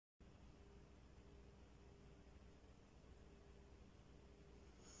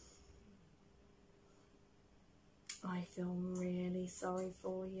I feel really sorry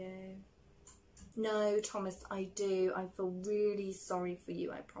for you. No, Thomas, I do. I feel really sorry for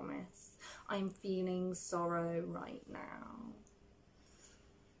you, I promise. I'm feeling sorrow right now.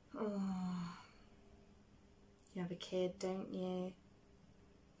 Oh. You have a kid, don't you?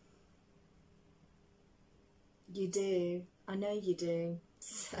 You do. I know you do.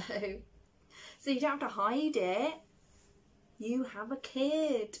 So you don't have to hide it. You have a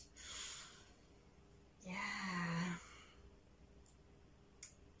kid. Yeah.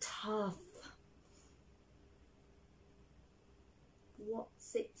 Tough.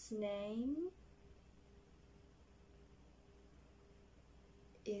 What's its name?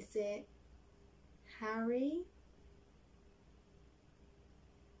 Is it Harry?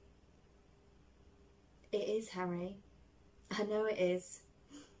 It is Harry. I know it is.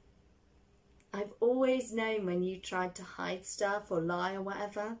 I've always known when you tried to hide stuff or lie or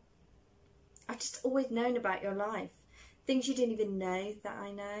whatever. I've just always known about your life. Things you didn't even know that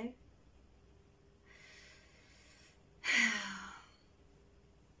I know.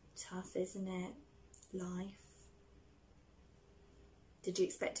 Tough, isn't it? Life. Did you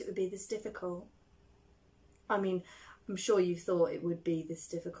expect it would be this difficult? I mean, I'm sure you thought it would be this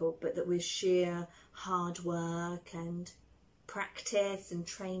difficult, but that with sheer hard work and practice and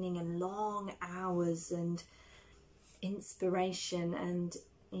training and long hours and inspiration and,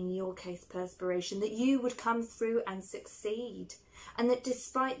 in your case, perspiration, that you would come through and succeed. And that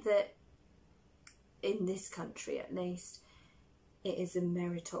despite that, in this country at least, it is a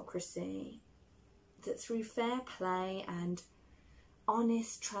meritocracy, that through fair play and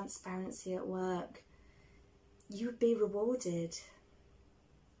honest transparency at work, you would be rewarded.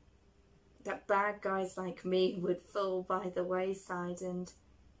 That bad guys like me would fall by the wayside and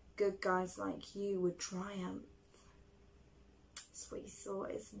good guys like you would triumph. That's what you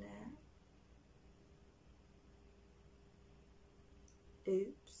thought, isn't it?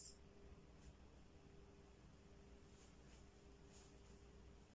 Oops.